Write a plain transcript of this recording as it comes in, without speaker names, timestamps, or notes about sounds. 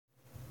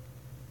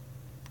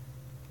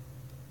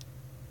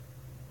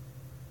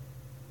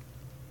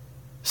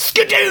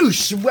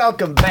Skadoosh!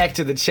 Welcome back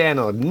to the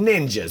channel,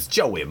 Ninjas.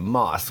 Joey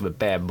Moss with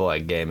Bad Boy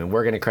Gaming.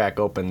 We're going to crack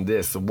open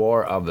this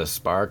War of the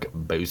Spark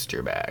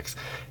booster box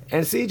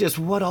and see just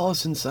what all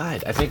is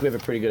inside. I think we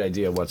have a pretty good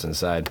idea of what's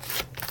inside.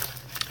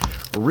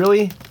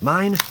 Really?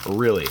 Mine?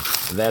 Really?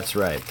 That's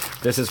right.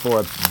 This is for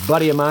a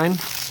buddy of mine,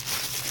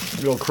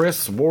 little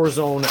Chris,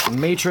 Warzone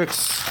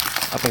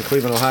Matrix, up in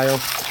Cleveland, Ohio.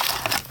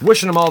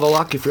 Wishing them all the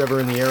luck if you're ever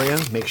in the area.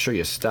 Make sure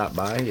you stop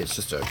by. It's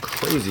just a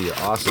crazy,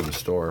 awesome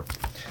store.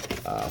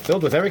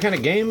 Filled with every kind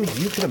of game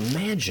you can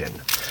imagine.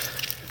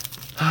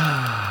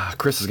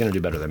 Chris is going to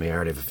do better than me. I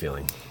already have a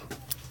feeling.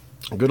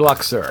 Good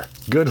luck, sir.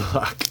 Good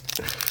luck.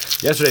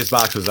 Yesterday's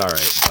box was all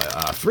right.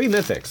 But, 3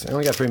 mythics. I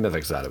only got 3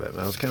 mythics out of it.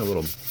 I was kind of a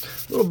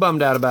little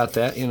bummed out about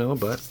that, you know,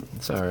 but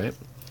it's all right.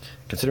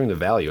 Considering the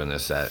value in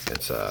this set,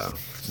 it's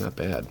not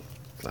bad.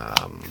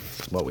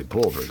 What we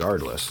pulled,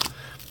 regardless.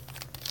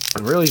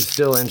 I'm really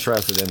still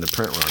interested in the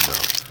print run,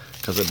 though,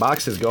 because the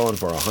box is going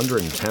for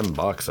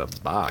 $110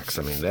 a box.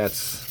 I mean,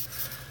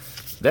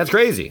 that's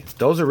crazy.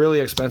 Those are really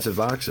expensive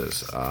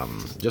boxes,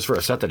 just for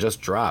a set that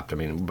just dropped. I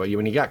mean, but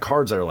when you got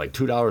cards that are like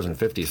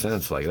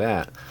 $2.50 like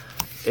that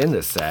in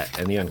this set,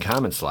 and the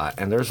uncommon slot,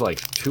 and there's like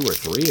 2 or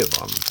 3 of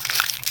them,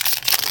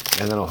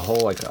 and then a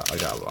whole like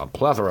a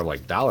plethora of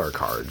like dollar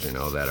cards, you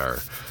know, that are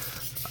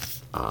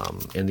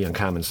in the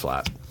uncommon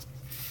slot.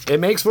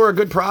 It makes for a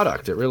good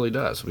product. It really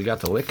does. We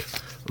got the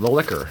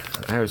liquor.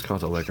 I always call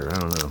it the liquor. I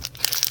don't know.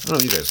 I don't know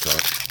what you guys call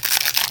it.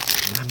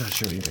 I'm not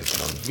sure what you guys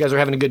call it. If you guys are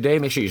having a good day,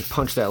 make sure you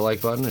punch that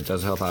like button. It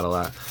does help out a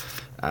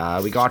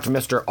lot. We got to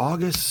Mr.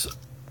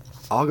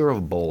 Augur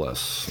of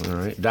Bolus. All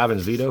right.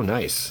 Davin's Veto.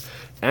 Nice.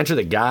 Enter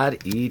the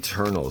God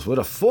Eternals with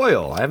a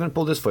foil. I haven't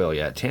pulled this foil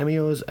yet.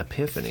 Tamio's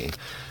Epiphany.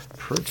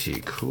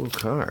 Pretty cool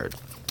card.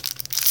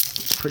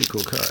 Pretty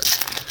cool card.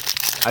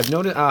 I've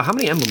noticed how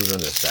many emblems are in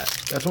this set.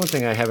 That's one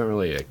thing I haven't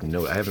really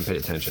I haven't paid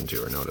attention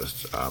to or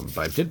noticed. But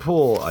I did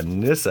pull a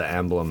Nissa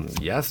emblem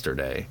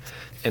yesterday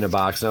in a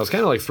box, and I was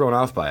kind of like thrown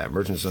off by it.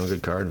 Merchant Stone,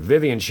 good card.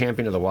 Vivian,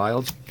 Champion of the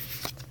Wilds.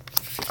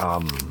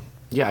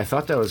 Yeah, I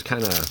thought that was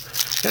kind of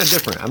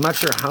different. I'm not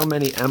sure how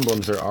many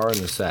emblems there are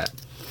in the set.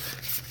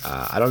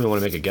 I don't even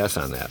want to make a guess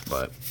on that,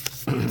 but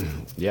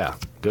yeah,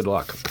 good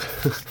luck.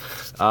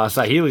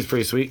 Sahili's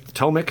pretty sweet.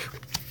 Tomic,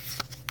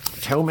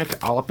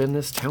 all up in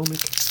this.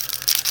 Tomic.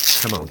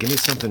 Come on, give me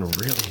something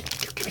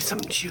give me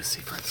something juicy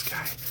for this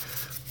guy.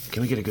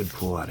 Can we get a good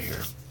pull out of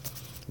here?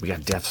 We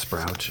got Death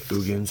Sprout,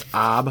 Ugins,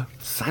 Ob,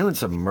 Silent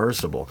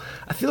Submersible.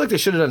 I feel like they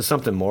should have done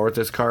something more with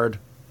this card.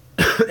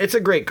 It's a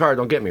great card,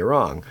 don't get me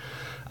wrong.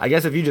 I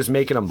guess if you just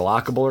make it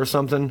unblockable or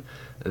something,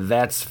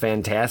 that's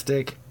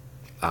fantastic.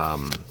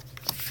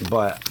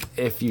 But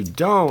if you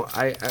don't,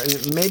 I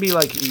maybe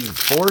like you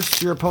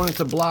force your opponent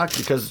to block,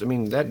 because I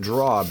mean that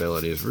draw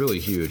ability is really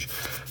huge.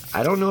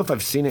 I don't know if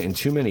I've seen it in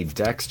too many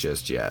decks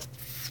just yet.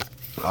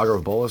 Augur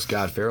of Bolus,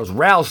 God Pharaohs,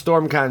 Ral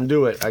Storm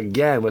Conduit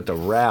again with the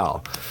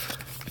Ral.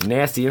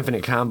 Nasty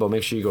Infinite Combo.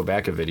 Make sure you go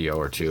back a video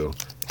or two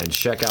and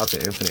check out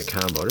the Infinite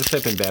Combo. Just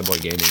type in Bad Boy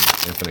Gaming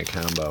Infinite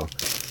Combo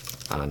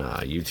on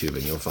YouTube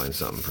and you'll find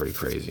something pretty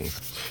crazy.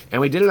 And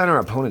we did it on our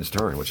opponent's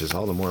turn, which is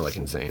all the more like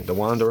insane. The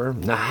Wanderer,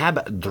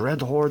 Nahab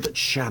Dreadhorde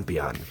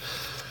Champion.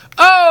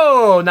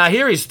 Oh,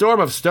 Nahiri Storm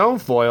of Stone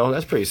Foil.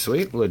 That's pretty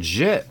sweet.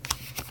 Legit.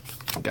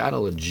 Got a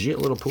legit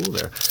little pool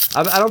there.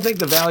 I don't think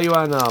the value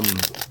on not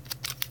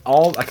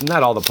all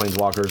the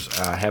planeswalkers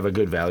have a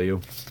good value,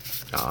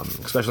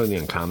 especially in the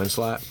uncommon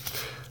slot.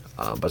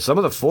 But some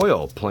of the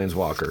foil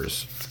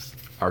planeswalkers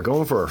are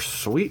going for a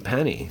sweet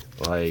penny.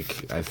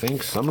 Like, I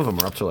think some of them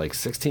are up to like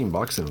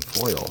 $16 in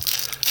foil.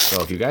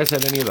 So if you guys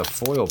have any of the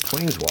foil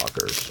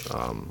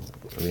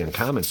planeswalkers in the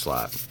uncommon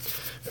slot,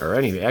 or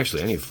any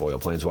foil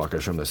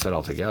planeswalkers from the set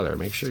altogether,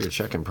 make sure you're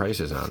checking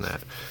prices on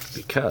that,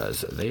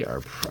 because they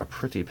are a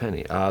pretty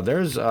penny.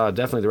 There's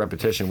definitely the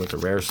repetition with the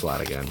rare slot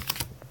again.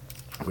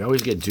 We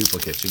always get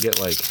duplicates. You get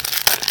like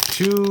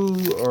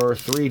 2 or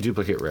 3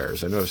 duplicate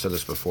rares. I know I've said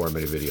this before in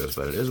many videos,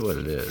 but it is what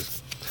it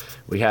is.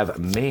 We have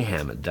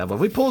Mayhem Devil.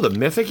 Have we pulled a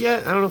mythic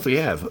yet? I don't know if we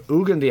have.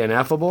 Ugin the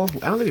Ineffable.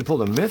 I don't think we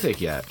pulled a mythic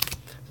yet.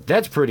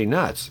 That's pretty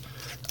nuts.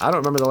 I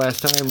don't remember the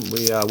last time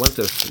we went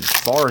this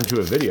far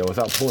into a video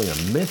without pulling a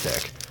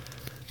mythic.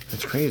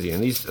 That's crazy.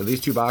 And these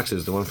 2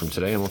 boxes, the one from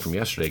today and one from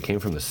yesterday, came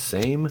from the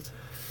same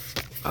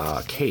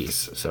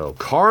case. So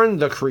Karn,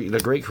 the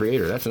Great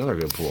Creator, that's another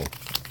good pull.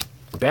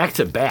 Back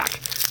to back,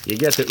 you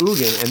get the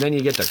Ugin and then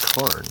you get the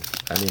Karn.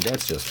 I mean,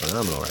 that's just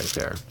phenomenal right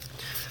there.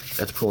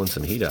 That's pulling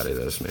some heat out of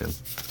this, man.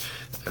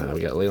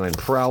 We got Leyline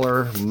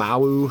Prowler,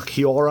 Mau,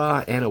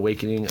 Kiora, and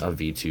Awakening of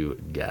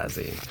V2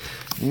 Gazi.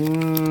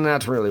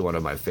 Not really one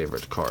of my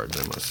favorite cards,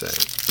 I must say.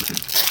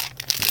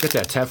 Let's get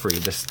that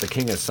Teferi, the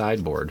King of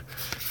Sideboard.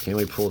 Can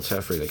we pull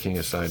Teferi, the King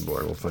of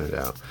Sideboard? We'll find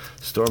out.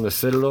 Storm the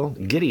Citadel,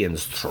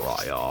 Gideon's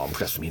Triumph,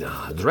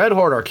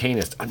 Dreadhorde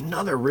Arcanist,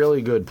 another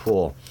really good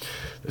pull.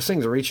 This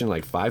thing's reaching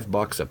like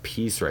 $5 a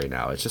piece right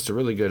now. It's just a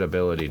really good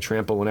ability.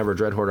 Trample whenever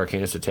Dreadhorde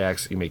Arcanist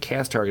attacks. You may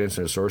cast target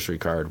instant or sorcery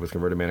card with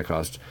converted mana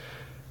cost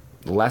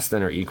less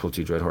than or equal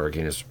to Dreadhorde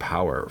Arcanist's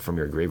power from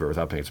your graveyard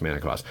without paying its mana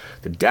cost.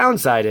 The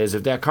downside is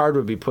if that card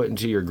would be put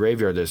into your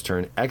graveyard this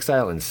turn,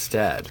 exile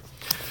instead.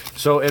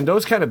 So in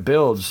those kind of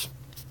builds,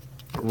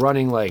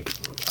 running like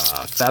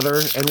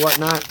Feather and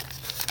whatnot,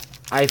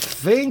 I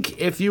think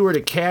if you were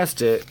to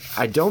cast it,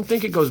 I don't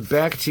think it goes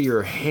back to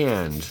your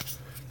hand.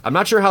 I'm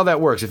not sure how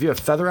that works. If you have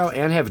Feather out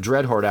and have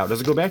Dreadhorde out,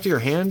 does it go back to your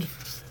hand?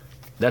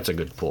 That's a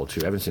good pull,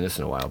 too. I haven't seen this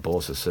in a while.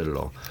 Bolas'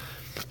 Citadel.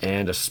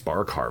 And a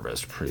Spark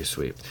Harvest. Pretty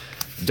sweet.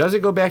 Does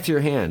it go back to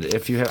your hand?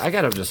 If you have, I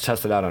gotta just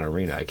test it out on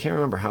Arena. I can't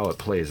remember how it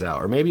plays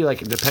out. Or maybe, like,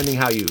 depending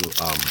how you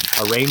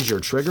arrange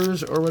your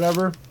triggers or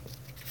whatever,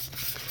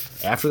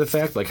 after the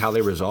fact, like how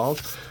they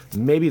resolve,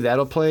 maybe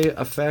that'll play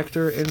a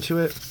factor into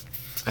it,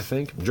 I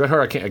think.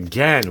 Dreadhorde Arcanist,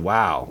 again,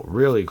 wow,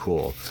 really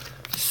cool.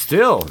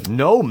 Still,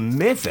 no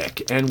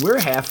Mythic, and we're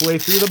halfway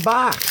through the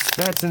box.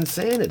 That's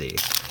insanity.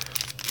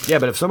 Yeah,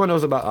 but if someone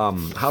knows about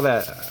how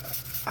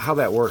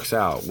that works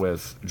out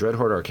with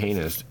Dreadhorde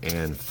Arcanist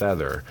and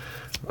Feather,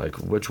 like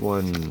which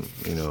one,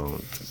 you know,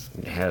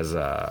 has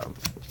I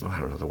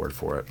don't know the word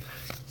for it.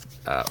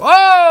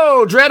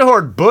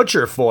 Dreadhorde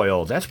Butcher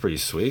Foil. That's pretty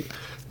sweet.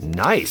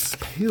 Nice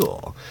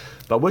peel.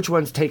 But which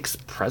one takes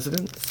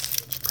precedence?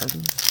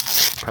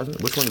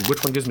 Which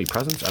one gives me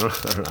presents? I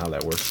don't know how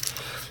that works.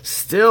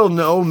 Still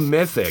no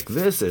Mythic.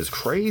 This is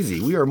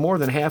crazy. We are more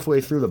than halfway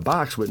through the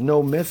box with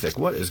no Mythic.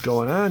 What is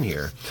going on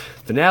here?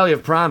 Finale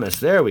of Promise.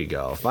 There we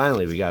go.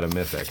 Finally, we got a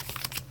Mythic.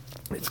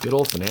 It's good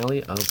old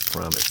Finale of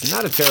Promise.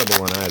 Not a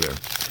terrible one either.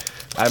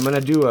 I'm going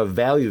to do a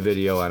value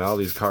video on all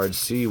these cards,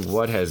 see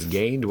what has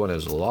gained, what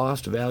has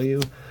lost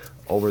value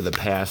over the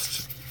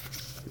past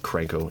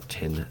Cranko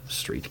Tin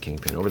Street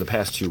Kingpin, over the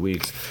past 2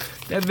 weeks.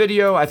 That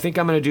video, I think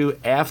I'm going to do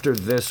after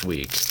this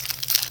week.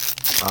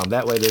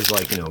 That way there's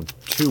like,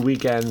 2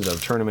 weekends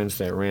of tournaments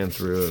that ran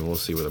through, and we'll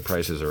see where the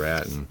prices are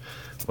at and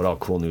what all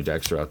cool new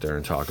decks are out there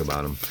and talk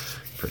about them.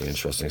 Pretty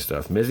interesting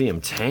stuff. Mizium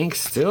Tank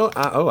still.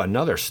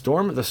 Another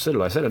Storm the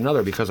Citadel. I said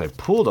another because I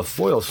pulled a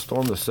foil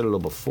Storm the Citadel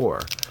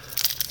before.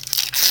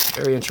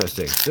 Very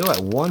interesting. Still at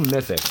 1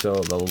 Mythic, so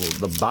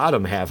the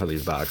bottom half of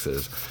these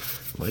boxes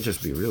might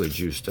just be really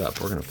juiced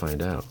up. We're going to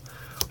find out.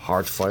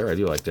 Heartfire. I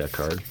do like that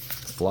card.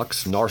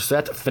 Flux.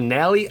 Narset.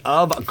 Finale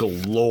of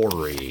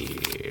Glory.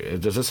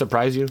 Does this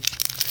surprise you?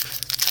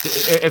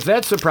 If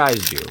that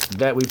surprised you,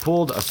 that we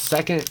pulled a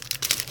second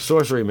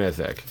Sorcery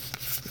Mythic,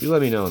 you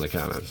let me know in the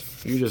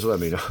comments. You just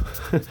let me know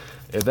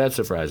if that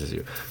surprises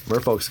you.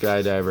 Merfolk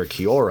Skydiver,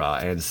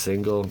 Kiora, and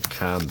Single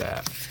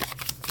Combat.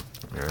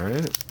 All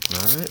right.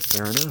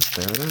 Fair enough.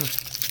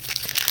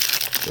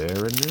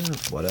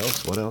 What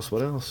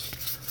else?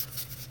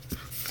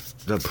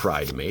 The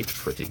Pride Mate,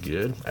 pretty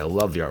good. I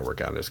love the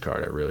artwork on this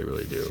card. I really,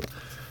 really do.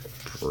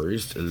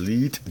 Priest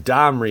Elite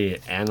Domri,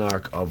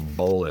 Anarch of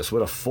Bolas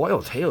with a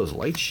foil Teo's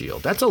Light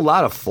Shield. That's a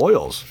lot of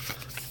foils.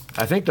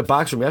 I think the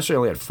box from yesterday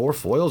only had 4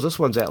 foils. This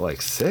one's at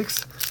like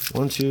 6.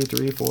 1, 2,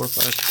 3, 4,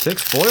 5,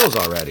 6 foils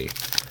already.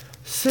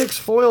 6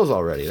 foils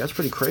already. That's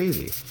pretty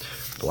crazy.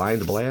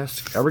 Blind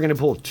Blast. Are we going to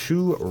pull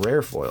 2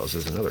 rare foils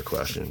is another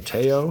question.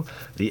 Teo,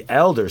 the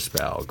Elder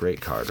Spell.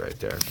 Great card right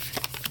there.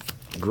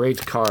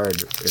 Great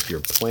card if you're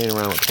playing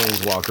around with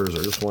Planeswalkers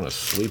or just want to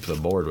sweep the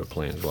board with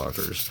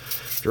Planeswalkers.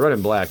 If you're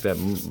running black, that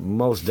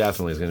most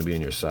definitely is going to be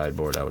in your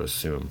sideboard, I would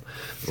assume.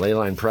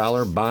 Leyline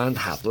Prowler, Bond,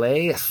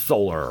 Hapley,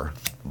 Solar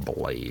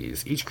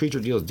Blaze. Each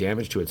creature deals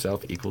damage to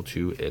itself equal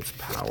to its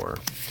power.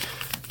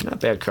 Not a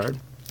bad card.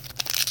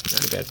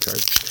 Not a bad card.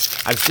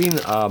 I've seen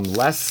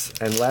less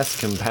and less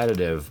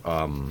competitive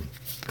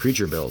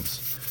creature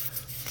builds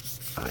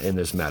in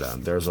this meta.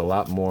 There's a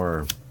lot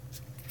more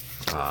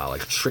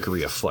like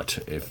trickery afoot,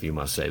 if you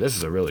must say. This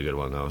is a really good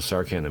one, though.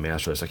 Sarkhan the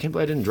Masterless. I can't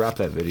believe I didn't drop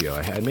that video.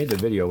 I made the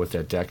video with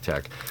that deck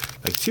tech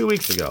like 2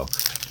 weeks ago,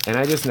 and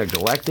I just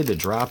neglected to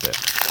drop it.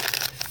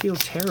 I feel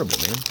terrible,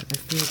 man. I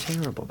feel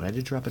terrible, but I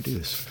did drop a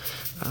deuce.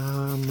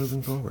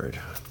 Moving forward.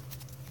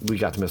 We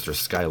got Mr.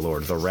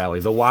 Skylord, the Rally,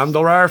 the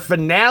Wanderer,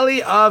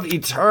 Finale of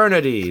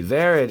Eternity.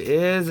 There it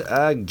is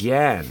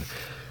again.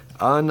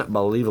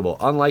 Unbelievable.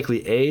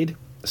 Unlikely Aid.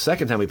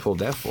 Second time we pulled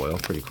that foil.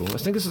 Pretty cool. I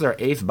think this is our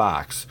 8th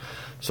box.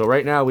 So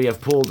right now we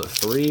have pulled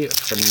 3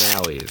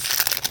 finales.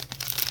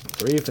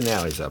 3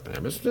 finales up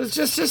in there.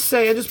 Just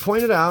saying, just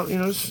point it out.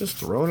 Just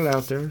throwing it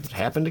out there. It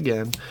happened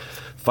again.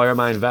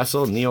 Firemind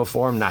Vessel,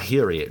 Neoform,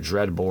 Nahiri,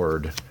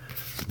 Dreadboard,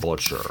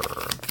 Butcher.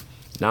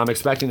 Now I'm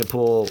expecting to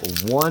pull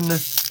one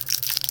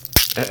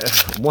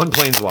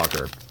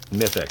Planeswalker,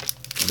 Mythic.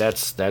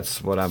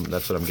 That's what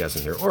I'm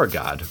guessing here, or a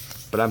God,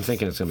 but I'm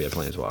thinking it's gonna be a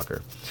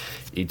Planeswalker.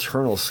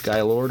 Eternal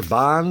Skylord,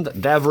 Bond,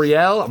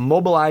 Davriel,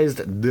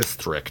 Mobilized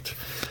District.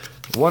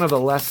 One of the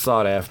less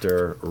sought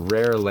after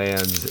rare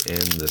lands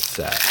in the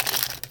set,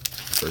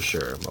 for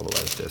sure.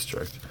 Mobilized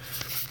District.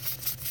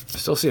 I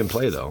still see him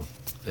play though.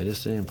 It is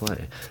seeing him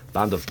play.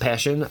 Bond of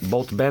Passion,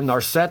 Bolt Ben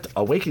Narset,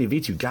 Awakening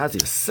V2 Ghazi,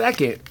 the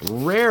second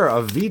rare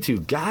of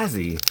V2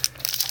 Ghazi.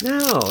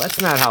 No,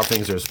 that's not how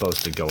things are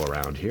supposed to go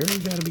around here. You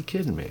gotta be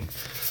kidding me.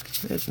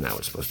 That's not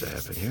what's supposed to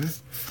happen here.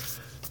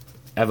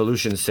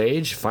 Evolution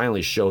Sage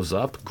finally shows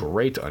up.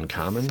 Great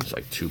uncommon. It's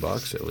like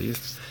 $2 at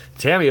least.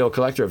 Tameo,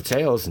 Collector of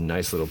Tales.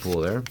 Nice little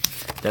pool there.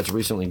 That's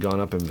recently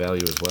gone up in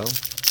value as well.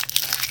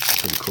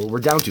 Pretty cool. We're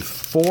down to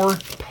 4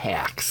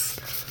 packs.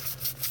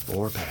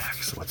 4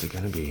 packs. What's it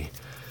going to be?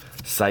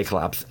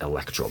 Cyclops,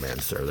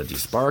 Electromancer, the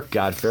Despark,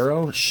 God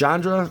Pharaoh,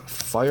 Chandra,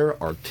 Fire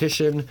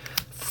Artisan,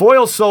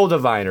 Foil Soul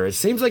Diviner. It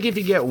seems like if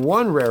you get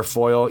 1 rare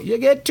foil, you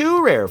get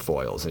 2 rare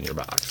foils in your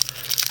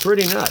box.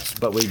 Pretty nuts,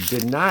 but we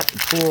did not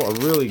pull a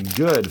really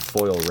good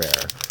foil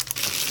rare.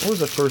 What was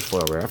the first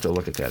foil rare? I have to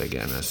look at that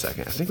again in a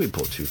second. I think we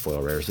pulled 2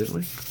 foil rares, didn't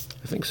we?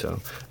 I think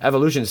so.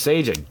 Evolution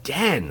Sage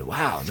again.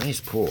 Wow, nice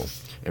pull.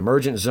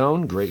 Emergent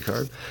Zone, great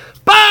card.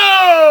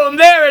 Boom!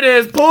 There it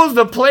is. Pulls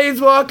the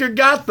Planeswalker,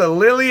 got the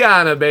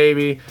Liliana,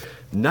 baby.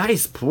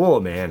 Nice pull,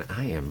 man.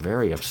 I am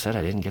very upset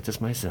I didn't get this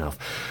myself.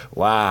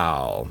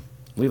 Wow.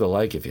 Leave a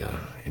like if you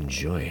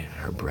enjoy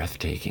her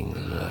breathtaking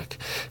look.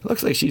 It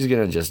looks like she's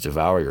going to just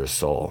devour your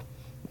soul.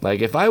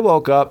 Like, if I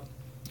woke up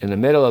in the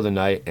middle of the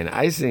night and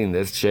I seen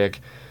this chick,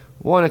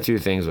 1 of 2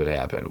 things would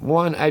happen.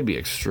 1, I'd be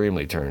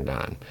extremely turned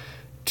on.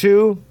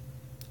 2,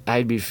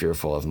 I'd be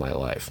fearful of my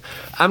life.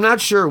 I'm not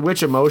sure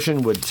which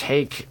emotion would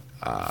take,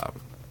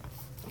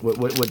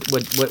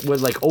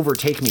 would like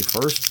overtake me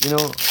first, you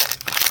know?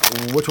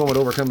 Which one would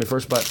overcome me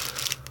first, but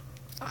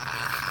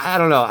I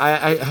don't know.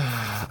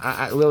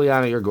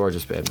 Liliana, you're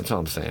gorgeous, babe. That's all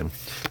I'm saying.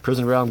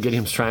 Prison Realm,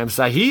 Gideon's Triumph,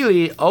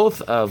 Sahili,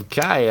 Oath of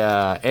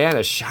Kaya, and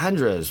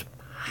Ashandra's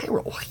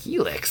Hyrule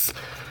Helix.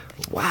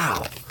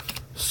 Wow.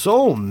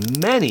 So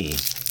many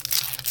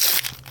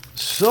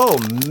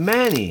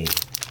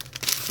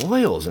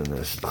foils in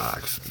this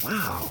box.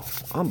 Wow.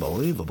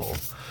 Unbelievable.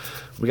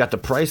 We got the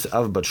Price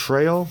of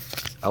Betrayal,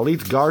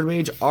 Elite Guard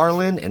Mage,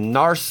 Arlen, and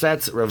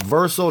Narset's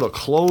Reversal to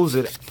close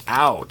it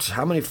out.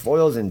 How many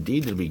foils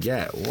indeed did we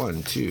get?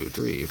 1, 2,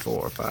 3,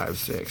 4, 5,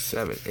 6,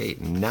 7,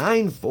 8,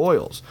 9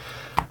 foils.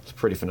 It's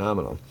pretty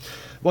phenomenal.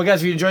 Well,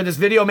 guys, if you enjoyed this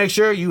video, make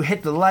sure you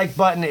hit the like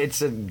button.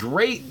 It's a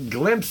great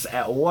glimpse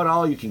at what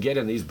all you can get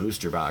in these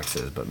booster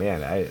boxes. But, man,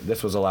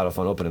 this was a lot of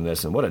fun opening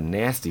this, and what a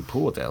nasty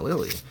pull with that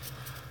Lily.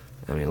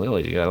 I mean,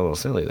 Lily, you got a little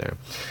silly there.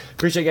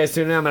 Appreciate you guys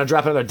tuning in. I'm going to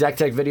drop another deck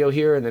tech video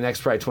here in the next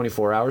probably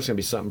 24 hours. It's going to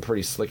be something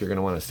pretty slick you're going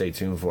to want to stay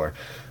tuned for.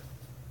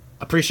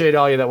 Appreciate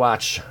all you that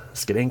watch.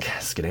 Skadink,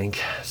 skadink,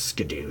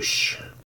 skadoosh.